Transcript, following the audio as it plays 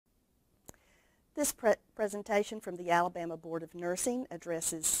This presentation from the Alabama Board of Nursing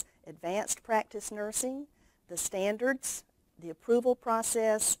addresses advanced practice nursing, the standards, the approval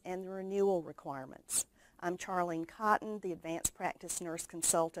process, and the renewal requirements. I'm Charlene Cotton, the Advanced Practice Nurse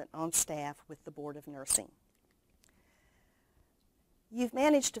Consultant on staff with the Board of Nursing. You've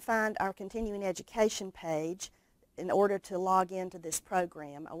managed to find our continuing education page in order to log into this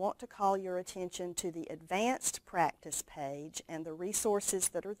program. I want to call your attention to the Advanced Practice page and the resources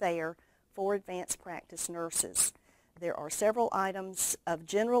that are there for advanced practice nurses. There are several items of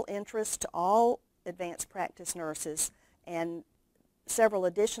general interest to all advanced practice nurses and several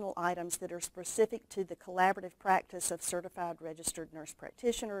additional items that are specific to the collaborative practice of certified registered nurse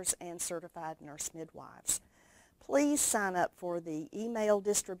practitioners and certified nurse midwives. Please sign up for the email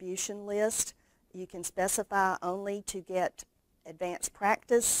distribution list. You can specify only to get advanced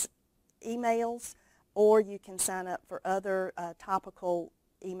practice emails, or you can sign up for other topical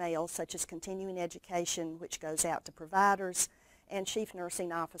emails such as continuing education, which goes out to providers, and chief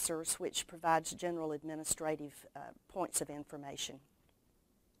nursing officers, which provides general administrative points of information.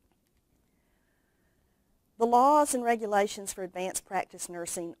 The laws and regulations for advanced practice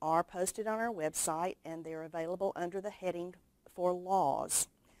nursing are posted on our website, and they're available under the heading for laws.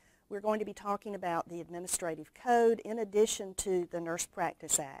 We're going to be talking about the Administrative Code in addition to the Nurse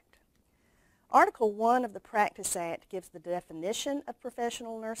Practice Act. Article 1 of the Practice Act gives the definition of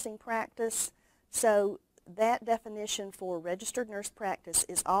professional nursing practice, so that definition for registered nurse practice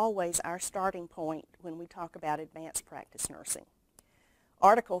is always our starting point when we talk about advanced practice nursing.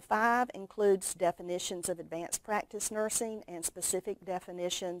 Article 5 includes definitions of advanced practice nursing and specific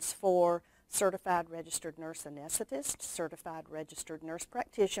definitions for certified registered nurse anesthetist, certified registered nurse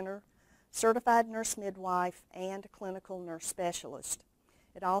practitioner, certified nurse midwife, and clinical nurse specialist.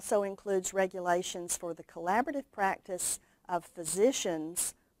 It also includes regulations for the collaborative practice of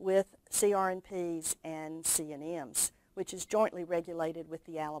physicians with CRNPs and CNMs, which is jointly regulated with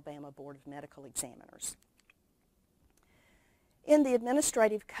the Alabama Board of Medical Examiners. In the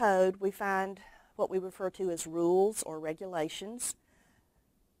Administrative Code, we find what we refer to as rules or regulations.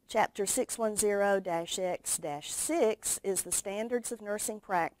 Chapter 610-X-6 is the standards of nursing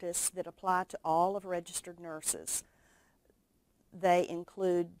practice that apply to all of registered nurses. They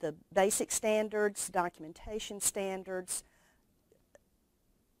include the basic standards, documentation standards,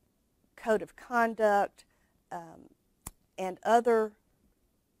 code of conduct, and other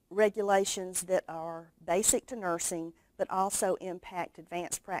regulations that are basic to nursing but also impact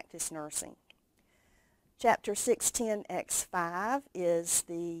advanced practice nursing. Chapter 610-X-5 is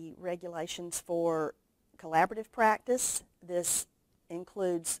the regulations for collaborative practice. This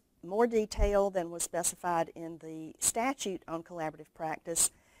includes more detail than was specified in the statute on collaborative practice,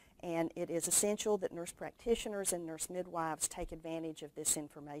 and it is essential that nurse practitioners and nurse midwives take advantage of this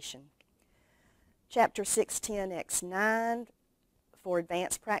information. Chapter 610-X-9 for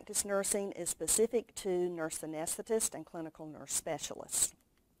advanced practice nursing is specific to nurse anesthetist and clinical nurse specialists.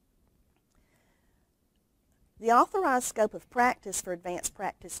 The authorized scope of practice for advanced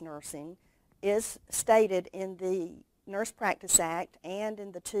practice nursing is stated in the Nurse Practice Act and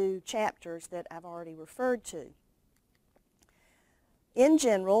in the two chapters that I've already referred to. In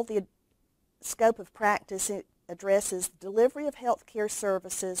general, the scope of practice addresses delivery of health care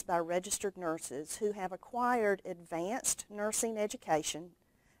services by registered nurses who have acquired advanced nursing education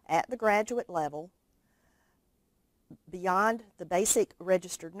at the graduate level beyond the basic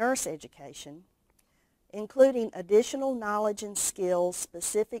registered nurse education, including additional knowledge and skills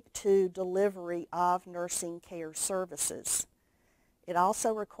specific to delivery of nursing care services. It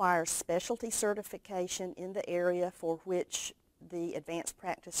also requires specialty certification in the area for which the advanced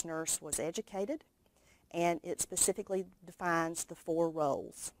practice nurse was educated, and it specifically defines the 4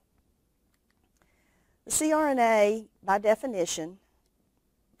 roles. The CRNA, by definition,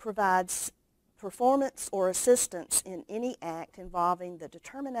 provides performance or assistance in any act involving the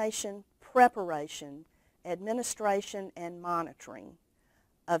determination, preparation, administration, and monitoring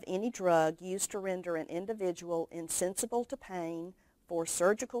of any drug used to render an individual insensible to pain for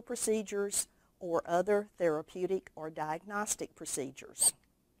surgical procedures or other therapeutic or diagnostic procedures.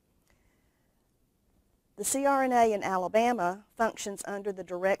 The CRNA in Alabama functions under the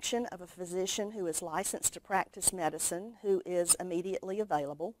direction of a physician who is licensed to practice medicine, who is immediately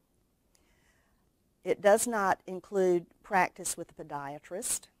available. It does not include practice with a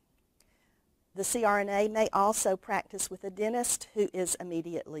podiatrist. The CRNA may also practice with a dentist who is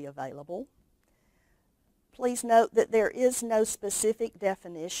immediately available. Please note that there is no specific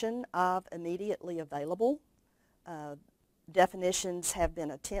definition of immediately available. Definitions have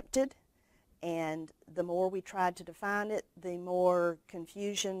been attempted, and the more we tried to define it, the more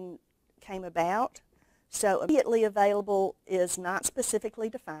confusion came about. So immediately available is not specifically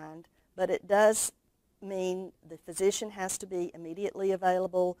defined, but it does mean the physician has to be immediately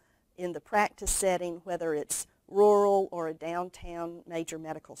available in the practice setting, whether it's rural or a downtown major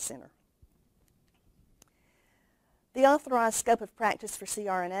medical center. The authorized scope of practice for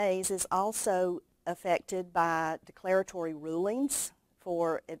CRNAs is also affected by declaratory rulings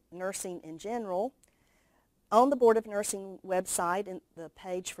for nursing in general. On the Board of Nursing website, in the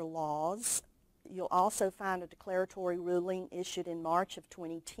page for laws, you'll also find a declaratory ruling issued in March of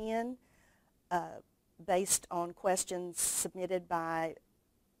 2010 based on questions submitted by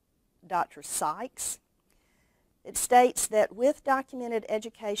Dr. Sykes. It states that with documented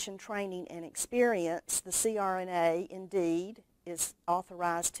education, training, and experience, the CRNA indeed is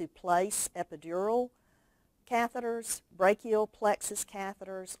authorized to place epidural catheters, brachial plexus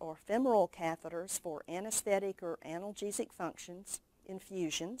catheters, or femoral catheters for anesthetic or analgesic functions,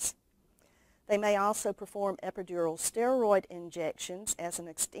 infusions. They may also perform epidural steroid injections as an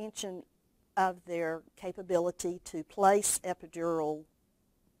extension of their capability to place epidural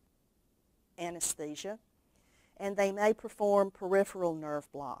anesthesia, and they may perform peripheral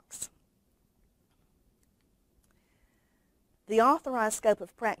nerve blocks. The authorized scope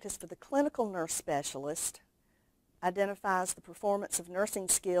of practice for the clinical nurse specialist identifies the performance of nursing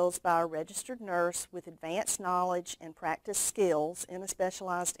skills by a registered nurse with advanced knowledge and practice skills in a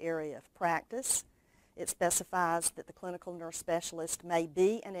specialized area of practice. It specifies that the clinical nurse specialist may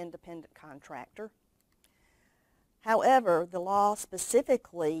be an independent contractor. However, the law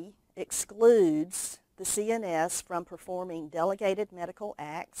specifically excludes the CNS from performing delegated medical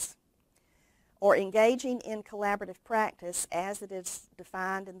acts or engaging in collaborative practice as it is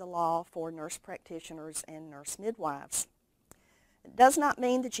defined in the law for nurse practitioners and nurse midwives. It does not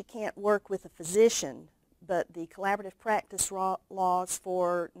mean that you can't work with a physician, but the collaborative practice laws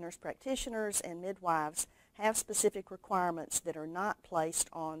for nurse practitioners and midwives have specific requirements that are not placed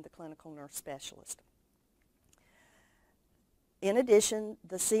on the clinical nurse specialist. In addition,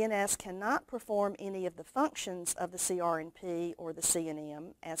 the CNS cannot perform any of the functions of the CRNP or the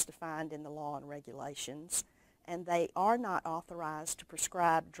CNM as defined in the law and regulations, and they are not authorized to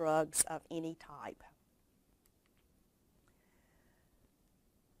prescribe drugs of any type.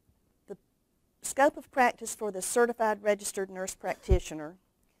 The scope of practice for the certified registered nurse practitioner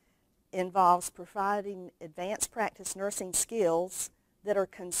involves providing advanced practice nursing skills that are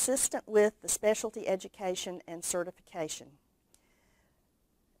consistent with the specialty education and certification.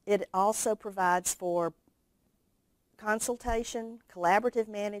 It also provides for consultation, collaborative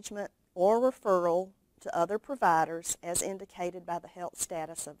management, or referral to other providers as indicated by the health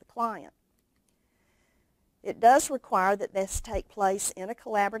status of the client. It does require that this take place in a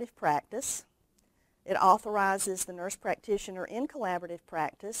collaborative practice. It authorizes the nurse practitioner in collaborative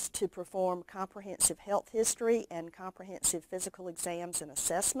practice to perform comprehensive health history and comprehensive physical exams and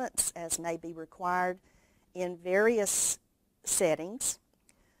assessments as may be required in various settings,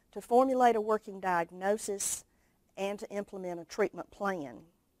 to formulate a working diagnosis, and to implement a treatment plan.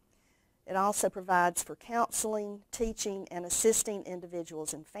 It also provides for counseling, teaching, and assisting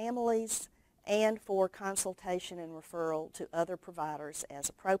individuals and families, and for consultation and referral to other providers as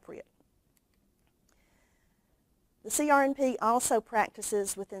appropriate. The CRNP also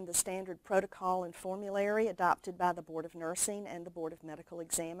practices within the standard protocol and formulary adopted by the Board of Nursing and the Board of Medical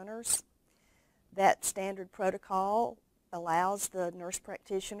Examiners. That standard protocol allows the nurse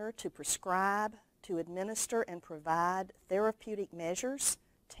practitioner to prescribe, to administer, and provide therapeutic measures,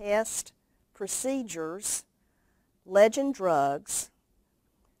 tests, procedures, legend drugs.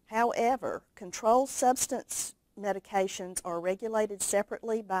 However, controlled substance medications are regulated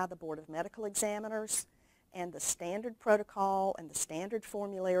separately by the Board of Medical Examiners, and the standard protocol and the standard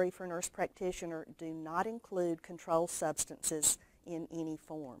formulary for nurse practitioner do not include controlled substances in any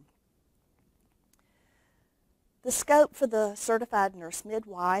form. The scope for the certified nurse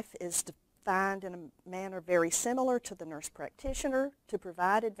midwife is defined in a manner very similar to the nurse practitioner to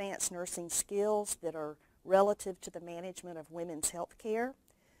provide advanced nursing skills that are relative to the management of women's health care,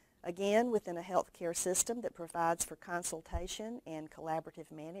 again within a health care system that provides for consultation and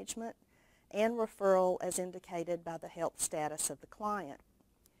collaborative management and referral as indicated by the health status of the client.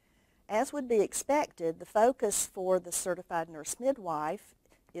 As would be expected, the focus for the certified nurse midwife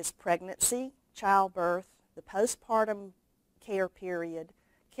is pregnancy, childbirth, the postpartum care period,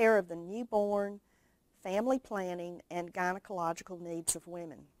 care of the newborn, family planning, and gynecological needs of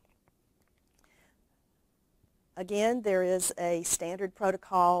women. Again, there is a standard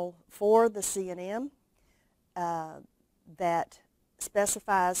protocol for the CNM that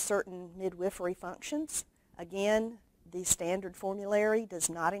specifies certain midwifery functions. Again, the standard formulary does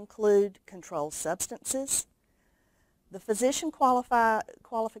not include controlled substances. The physician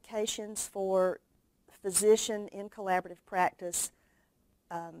qualifications for physician in collaborative practice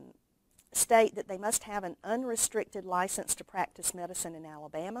state that they must have an unrestricted license to practice medicine in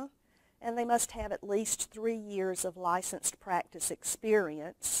Alabama, and they must have at least 3 years of licensed practice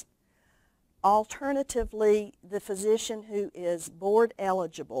experience. Alternatively, the physician who is board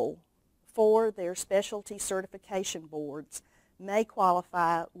eligible for their specialty certification boards may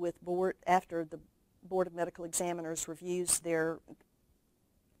qualify with board after the Board of Medical Examiners reviews their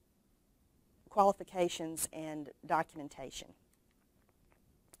qualifications and documentation.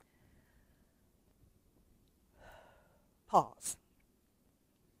 Pause.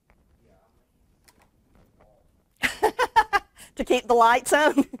 To keep the lights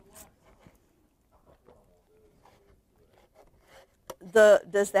on?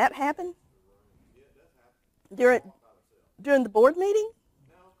 Does that happen? During the board meeting?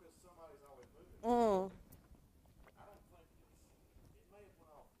 No, because somebody's always moving. Mm. I don't think it may have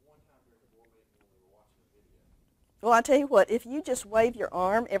went off one time during the board meeting when we were watching the video. Well, I tell you what, if you just wave your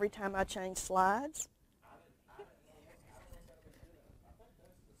arm every time I change slides. I don't know what, I don't know if that'll be good enough. I think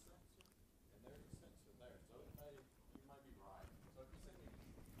that's the sensor, and there's a sensor there, so you may be right. So if you see me,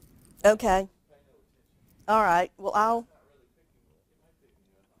 Okay. pay no attention. All right. Well, I'll. It's not really picking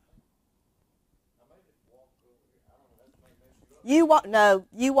me up. It may pick me up, I think. I may just walk over here. I don't know, that may mess you up. No,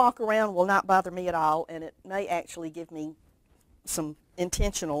 you walk around will not bother me at all, and it may actually give me some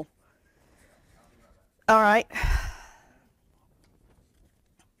intentional. All right.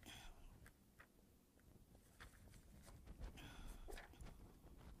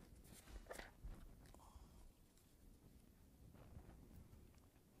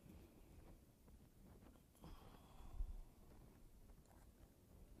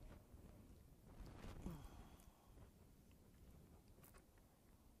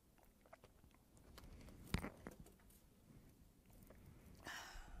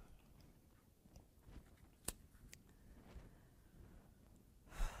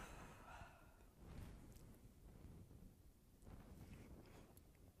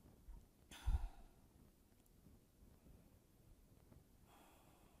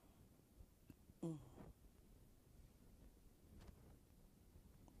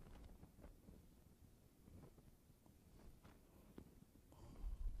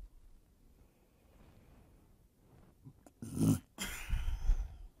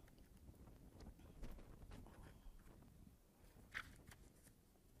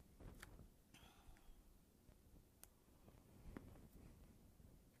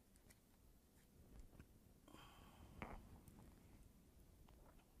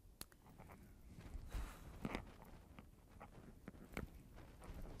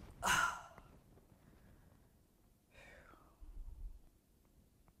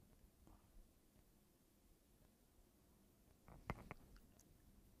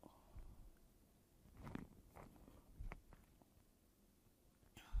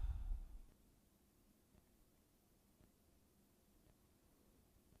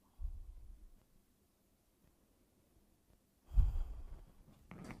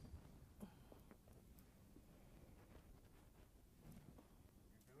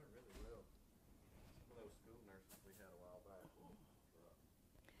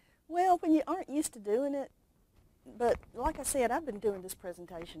 Well, when you aren't used to doing it, but like I said, I've been doing this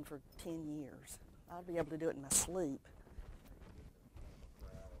presentation for 10 years. I'll be able to do it in my sleep.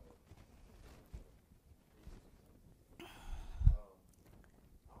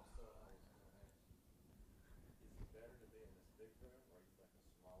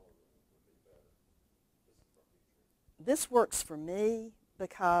 This works for me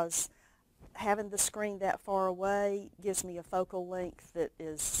because having the screen that far away gives me a focal length that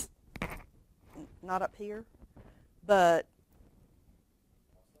is not up here, but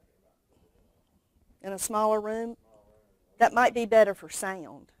in a smaller room, that might be better for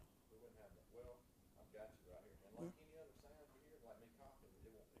sound.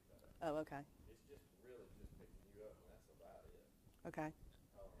 Oh, okay. It's just really just picking you up, and that's about it. Okay.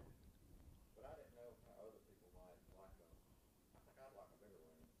 But I didn't know how other people might like them. I think I'd like a bigger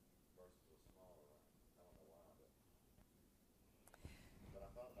room versus a smaller room. I don't know why, but I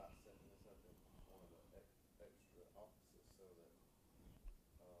thought about setting this up in one of the extra offices so that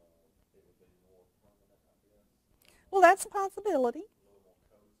it would be more permanent, I guess. Well, that's a possibility. A little more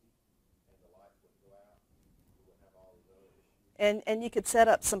cozy, and the lights wouldn't go out. We wouldn't have all these other issues. And you could set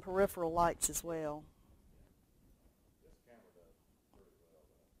up some peripheral lights as well. This camera does pretty well,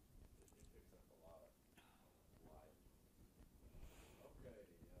 though. It picks up a lot of light. Okay, can we mic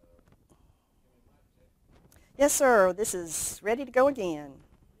check? Yes, sir. This is ready to go again.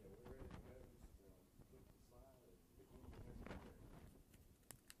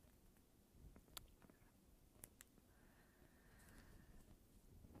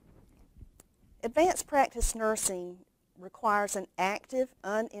 Advanced practice nursing requires an active,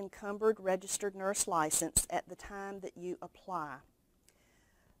 unencumbered registered nurse license at the time that you apply.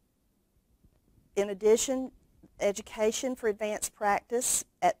 In addition, education for advanced practice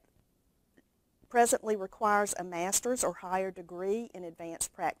presently requires a master's or higher degree in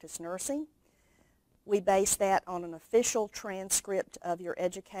advanced practice nursing. We base that on an official transcript of your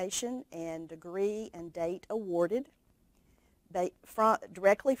education and degree and date awarded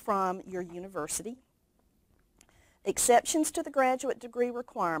directly from your university. Exceptions to the graduate degree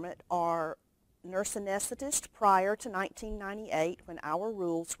requirement are nurse anesthetist prior to 1998 when our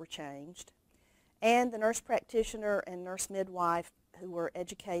rules were changed, and the nurse practitioner and nurse midwife who were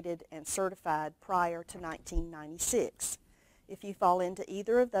educated and certified prior to 1996. If you fall into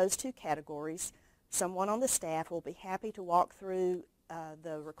either of those two categories, someone on the staff will be happy to walk through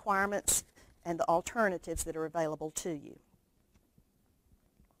the requirements and the alternatives that are available to you.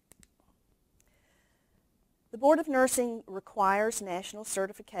 The Board of Nursing requires national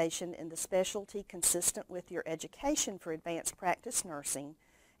certification in the specialty consistent with your education for advanced practice nursing,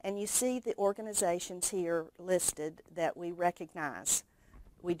 and you see the organizations here listed that we recognize.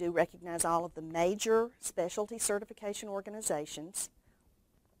 We do recognize all of the major specialty certification organizations.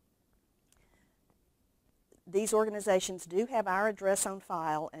 These organizations do have our address on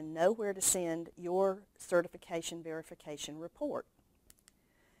file and know where to send your certification verification report.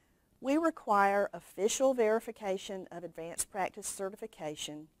 We require official verification of advanced practice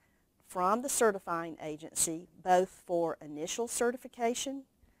certification from the certifying agency, both for initial certification,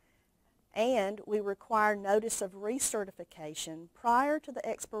 and we require notice of recertification prior to the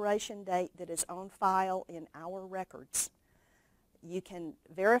expiration date that is on file in our records. You can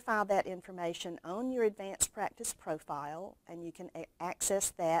verify that information on your advanced practice profile, and you can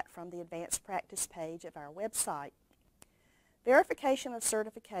access that from the advanced practice page of our website. Verification of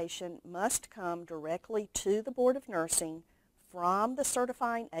certification must come directly to the Board of Nursing from the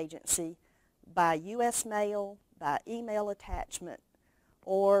certifying agency by U.S. mail, by email attachment,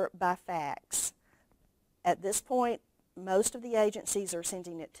 or by fax. At this point, most of the agencies are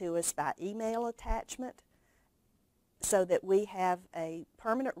sending it to us by email attachment so that we have a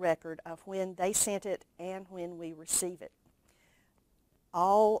permanent record of when they sent it and when we receive it.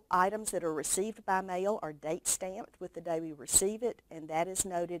 All items that are received by mail are date stamped with the day we receive it, and that is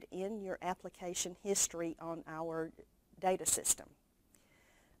noted in your application history on our data system.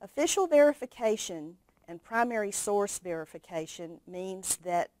 Official verification and primary source verification means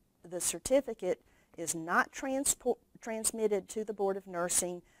that the certificate is not transmitted to the Board of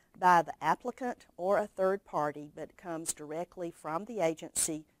Nursing by the applicant or a third party, but comes directly from the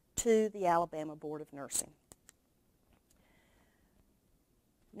agency to the Alabama Board of Nursing.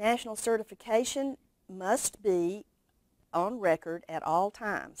 National certification must be on record at all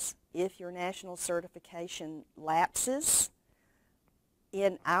times. If your national certification lapses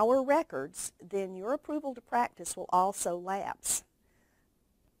in our records, then your approval to practice will also lapse.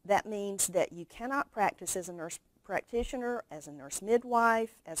 That means that you cannot practice as a nurse practitioner, as a nurse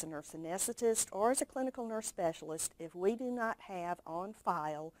midwife, as a nurse anesthetist, or as a clinical nurse specialist if we do not have on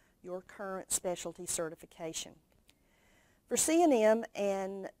file your current specialty certification. For CNM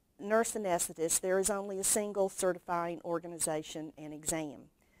and nurse anesthetist, there is only a single certifying organization and exam.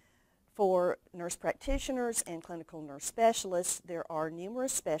 For nurse practitioners and clinical nurse specialists, there are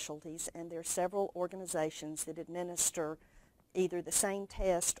numerous specialties, and there are several organizations that administer either the same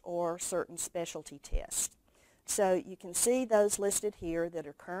test or certain specialty tests. So you can see those listed here that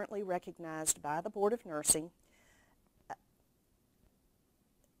are currently recognized by the Board of Nursing.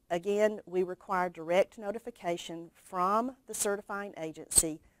 Again, we require direct notification from the certifying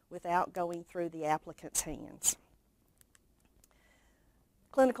agency without going through the applicant's hands.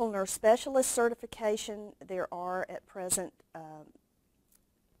 Clinical nurse specialist certification, there are at present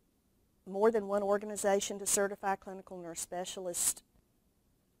more than one organization to certify clinical nurse specialist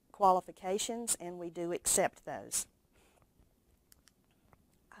qualifications, and we do accept those.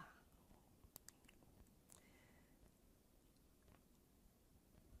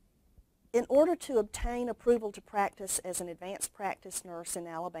 In order to obtain approval to practice as an advanced practice nurse in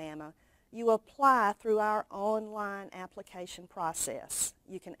Alabama, you apply through our online application process.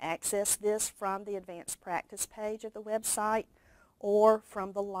 You can access this from the advanced practice page of the website or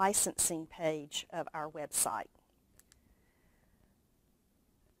from the licensing page of our website.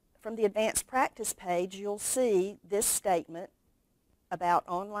 From the advanced practice page, you'll see this statement about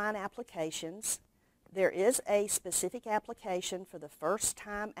online applications. There is a specific application for the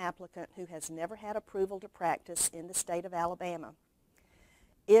first-time applicant who has never had approval to practice in the state of Alabama.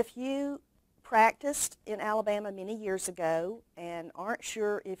 If you practiced in Alabama many years ago and aren't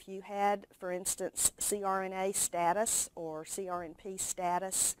sure if you had, for instance, CRNA status or CRNP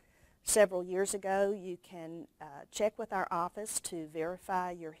status several years ago, you can check with our office to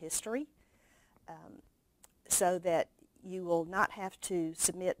verify your history so that you will not have to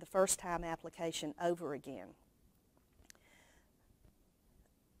submit the first-time application over again.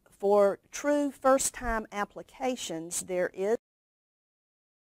 For true first-time applications, there is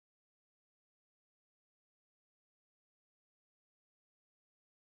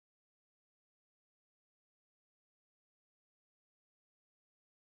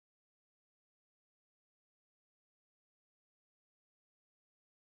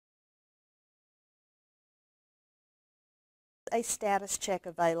a status check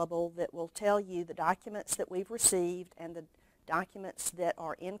available that will tell you the documents that we've received and the documents that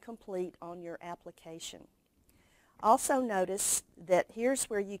are incomplete on your application. Also notice that here's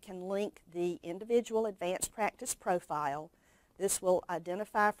where you can link the individual advanced practice profile. This will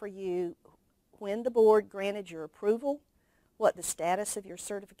identify for you when the board granted your approval, what the status of your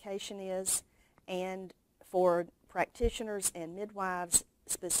certification is, and for practitioners and midwives,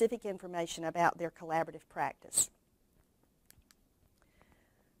 specific information about their collaborative practice.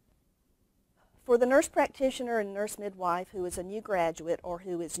 For the nurse practitioner and nurse midwife who is a new graduate or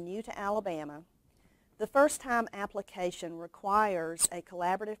who is new to Alabama, the first-time application requires a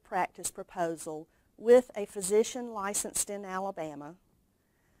collaborative practice proposal with a physician licensed in Alabama.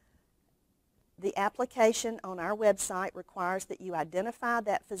 The application on our website requires that you identify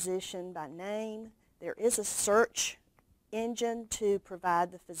that physician by name. There is a search engine to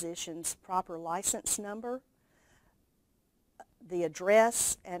provide the physician's proper license number, the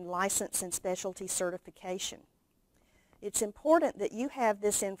address, and license and specialty certification. It's important that you have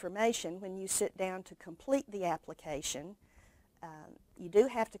this information when you sit down to complete the application. You do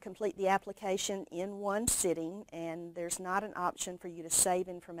have to complete the application in one sitting, and there's not an option for you to save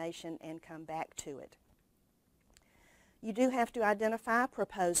information and come back to it. You do have to identify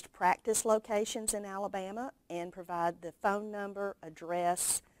proposed practice locations in Alabama and provide the phone number,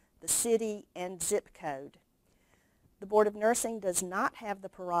 address, the city, and zip code. The Board of Nursing does not have the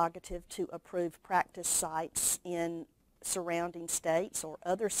prerogative to approve practice sites in surrounding states or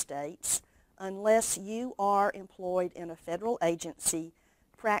other states unless you are employed in a federal agency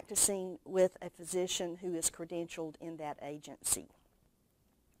practicing with a physician who is credentialed in that agency.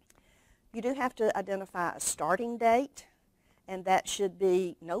 You do have to identify a starting date, and that should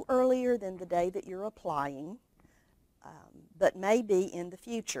be no earlier than the day that you're applying, but may be in the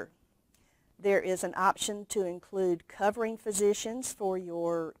future. There is an option to include covering physicians for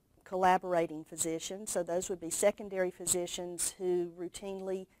your collaborating physicians, so those would be secondary physicians who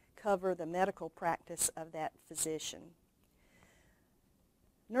routinely cover the medical practice of that physician.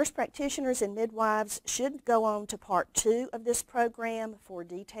 Nurse practitioners and midwives should go on to Part 2 of this program for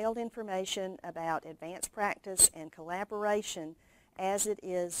detailed information about advanced practice and collaboration as it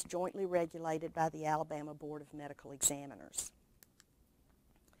is jointly regulated by the Alabama Board of Medical Examiners.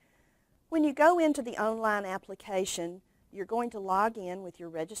 When you go into the online application, you're going to log in with your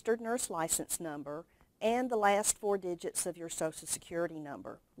registered nurse license number and the last 4 digits of your Social Security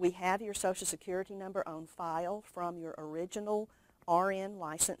number. We have your Social Security number on file from your original RN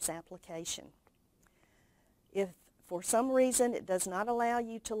license application. If for some reason it does not allow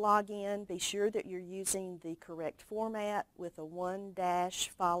you to log in, be sure that you're using the correct format with a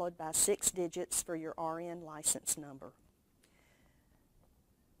 1- followed by 6 digits for your RN license number.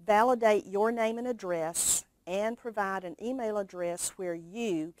 Validate your name and address and provide an email address where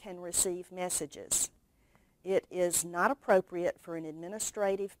you can receive messages. It is not appropriate for an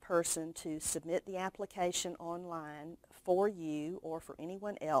administrative person to submit the application online for you or for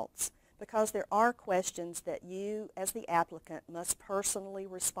anyone else because there are questions that you as the applicant must personally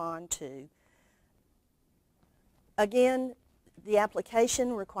respond to. Again, the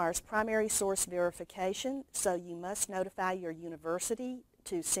application requires primary source verification, so you must notify your university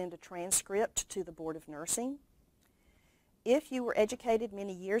to send a transcript to the Board of Nursing. If you were educated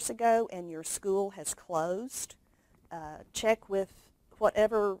many years ago and your school has closed, check with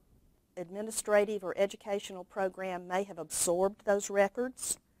whatever administrative or educational program may have absorbed those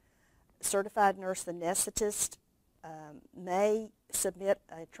records. Certified nurse anesthetist may submit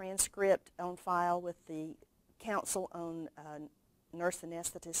a transcript on file with the Council on Nurse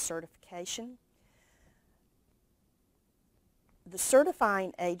Anesthetist Certification. The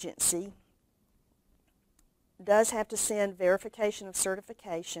certifying agency does have to send verification of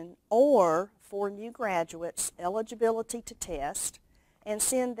certification, or for new graduates, eligibility to test, and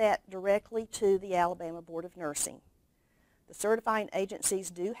send that directly to the Alabama Board of Nursing. The certifying agencies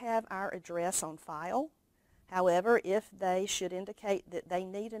do have our address on file. However, if they should indicate that they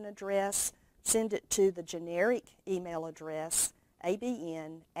need an address, send it to the generic email address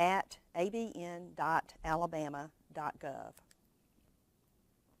abn@abn.alabama.gov.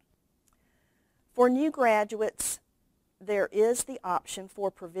 For new graduates, there is the option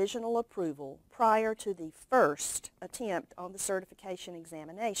for provisional approval prior to the first attempt on the certification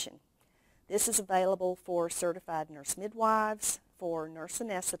examination. This is available for certified nurse midwives, for nurse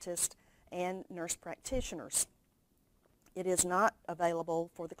anesthetists, and nurse practitioners. It is not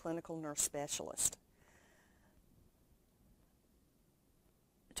available for the clinical nurse specialist.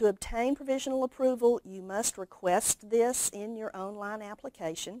 To obtain provisional approval, you must request this in your online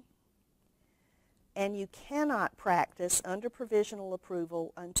application, and you cannot practice under provisional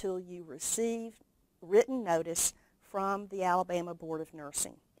approval until you receive written notice from the Alabama Board of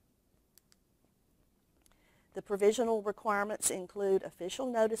Nursing. The provisional requirements include official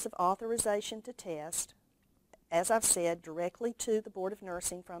notice of authorization to test, as I've said, directly to the Board of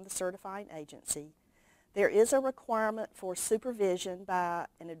Nursing from the certifying agency. There is a requirement for supervision by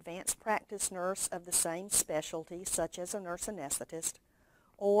an advanced practice nurse of the same specialty, such as a nurse anesthetist,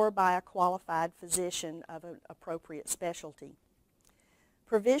 or by a qualified physician of an appropriate specialty.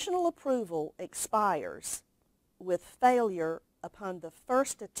 Provisional approval expires with failure upon the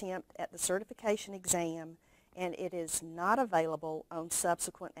first attempt at the certification exam, and it is not available on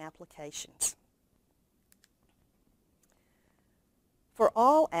subsequent applications. For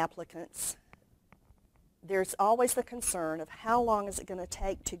all applicants, there's always the concern of how long is it going to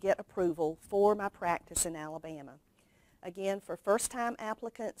take to get approval for my practice in Alabama. Again, for first-time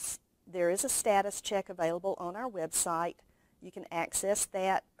applicants, there is a status check available on our website. You can access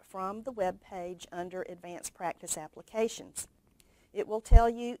that from the web page under Advanced Practice Applications. It will tell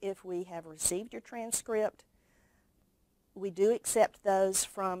you if we have received your transcript. We do accept those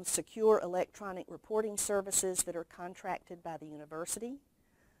from secure electronic reporting services that are contracted by the university.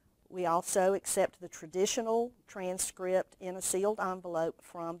 We also accept the traditional transcript in a sealed envelope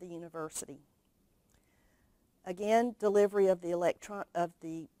from the university. Again, delivery of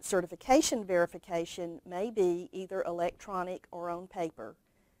the certification verification may be either electronic or on paper.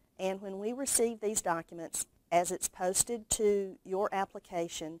 And when we receive these documents, as it's posted to your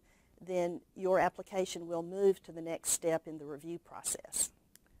application, then your application will move to the next step in the review process.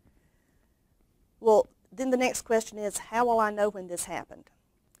 Well, then the next question is, how will I know when this happened?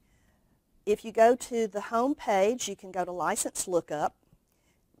 If you go to the home page, you can go to License Lookup,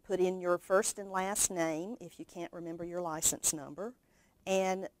 put in your first and last name if you can't remember your license number,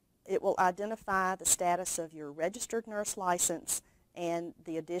 and it will identify the status of your registered nurse license and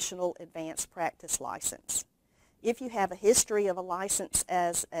the additional advanced practice license. If you have a history of a license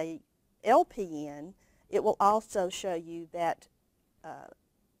as a LPN, it will also show you that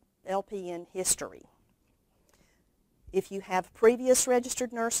LPN history. If you have previous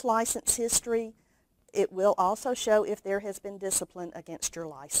registered nurse license history, it will also show if there has been discipline against your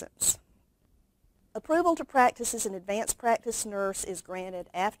license. Approval to practice as an advanced practice nurse is granted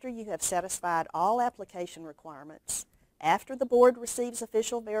after you have satisfied all application requirements, after the board receives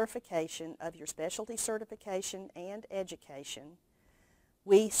official verification of your specialty certification and education.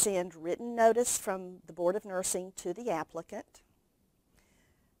 We send written notice from the Board of Nursing to the applicant.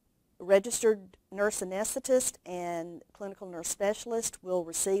 Registered nurse anesthetist and clinical nurse specialist will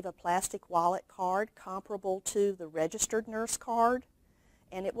receive a plastic wallet card comparable to the registered nurse card,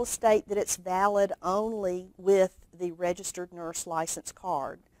 and it will state that it's valid only with the registered nurse license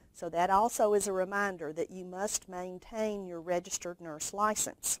card. So that also is a reminder that you must maintain your registered nurse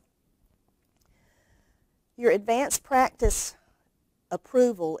license. Your advanced practice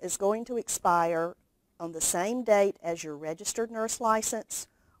approval is going to expire on the same date as your registered nurse license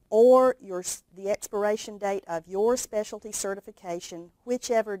or the expiration date of your specialty certification,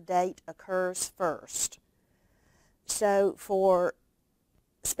 whichever date occurs first. So for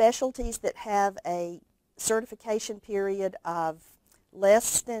specialties that have a certification period of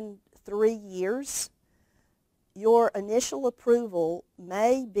less than 3 years, your initial approval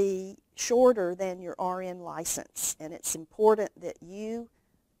may be shorter than your RN license, and it's important that you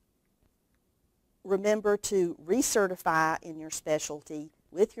remember to recertify in your specialty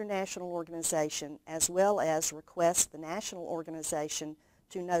with your national organization, as well as request the national organization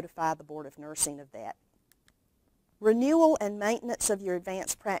to notify the Board of Nursing of that. Renewal and maintenance of your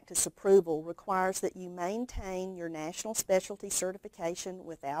advanced practice approval requires that you maintain your national specialty certification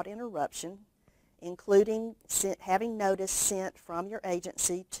without interruption. including having notice sent from your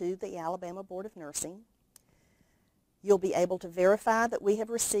agency to the Alabama Board of Nursing. You'll be able to verify that we have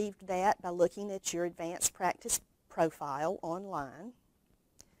received that by looking at your advanced practice profile online.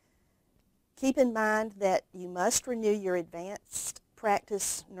 Keep in mind that you must renew your advanced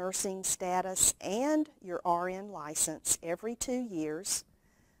practice nursing status and your RN license every 2 years.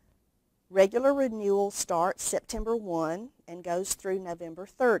 Regular renewal starts September 1 and goes through November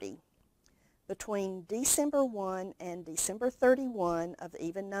 30. Between December 1 and December 31 of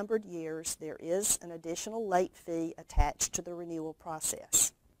even-numbered years, there is an additional late fee attached to the renewal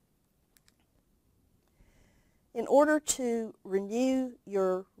process. In order to renew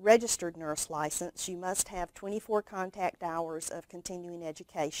your registered nurse license, you must have 24 contact hours of continuing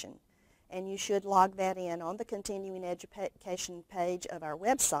education, and you should log that in on the continuing education page of our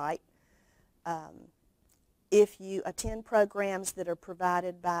website. If you attend programs that are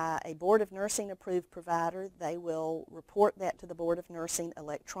provided by a Board of Nursing approved provider, they will report that to the Board of Nursing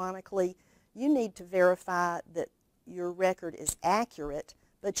electronically. You need to verify that your record is accurate,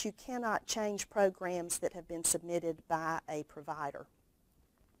 but you cannot change programs that have been submitted by a provider.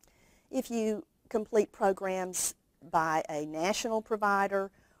 If you complete programs by a national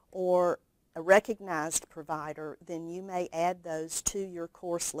provider or a recognized provider, then you may add those to your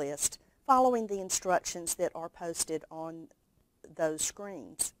course list following the instructions that are posted on those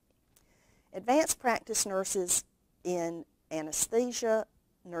screens. Advanced practice nurses in anesthesia,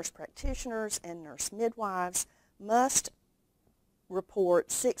 nurse practitioners, and nurse midwives must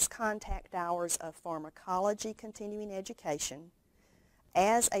report 6 contact hours of pharmacology continuing education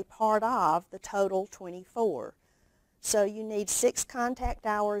as a part of the total 24. So you need 6 contact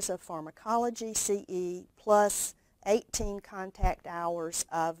hours of pharmacology CE plus 18 contact hours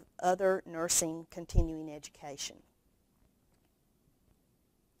of other nursing continuing education.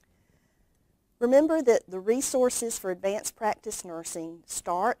 Remember that the resources for advanced practice nursing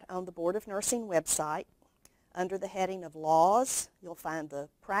start on the Board of Nursing website. Under the heading of Laws, you'll find the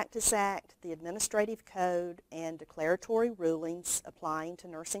Practice Act, the Administrative Code, and declaratory rulings applying to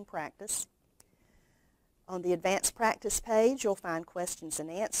nursing practice. On the Advanced Practice page, you'll find questions and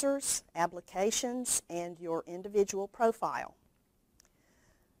answers, applications, and your individual profile.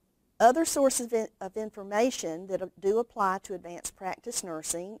 Other sources of information that do apply to advanced practice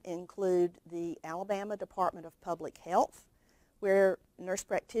nursing include the Alabama Department of Public Health, where nurse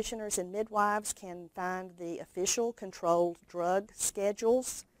practitioners and midwives can find the official controlled drug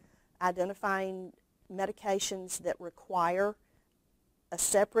schedules, identifying medications that require a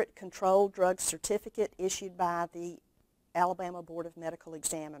separate controlled drug certificate issued by the Alabama Board of Medical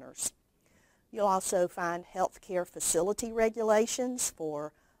Examiners. You'll also find healthcare facility regulations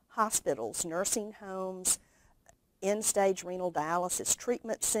for hospitals, nursing homes, end-stage renal dialysis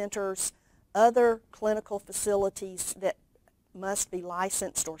treatment centers, other clinical facilities that must be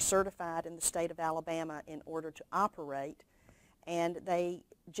licensed or certified in the state of Alabama in order to operate, and they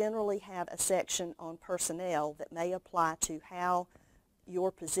generally have a section on personnel that may apply to how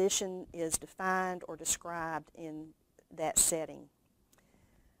your position is defined or described in that setting.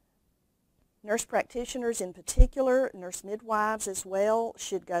 Nurse practitioners in particular, nurse midwives as well,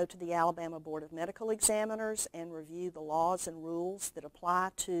 should go to the Alabama Board of Medical Examiners and review the laws and rules that apply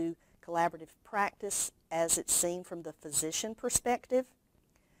to collaborative practice as it's seen from the physician perspective,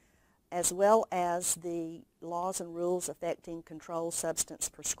 as well as the laws and rules affecting controlled substance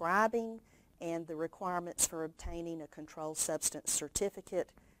prescribing and the requirements for obtaining a controlled substance certificate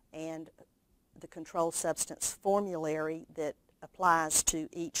and the controlled substance formulary that applies to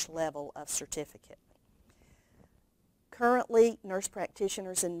each level of certificate. Currently, nurse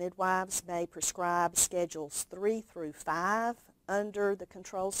practitioners and midwives may prescribe Schedules 3 through 5 under the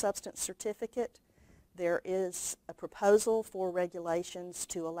controlled substance certificate. There is a proposal for regulations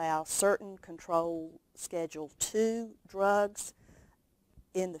to allow certain controlled Schedule 2 drugs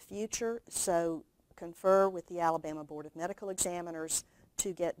in the future, so confer with the Alabama Board of Medical Examiners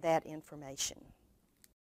to get that information.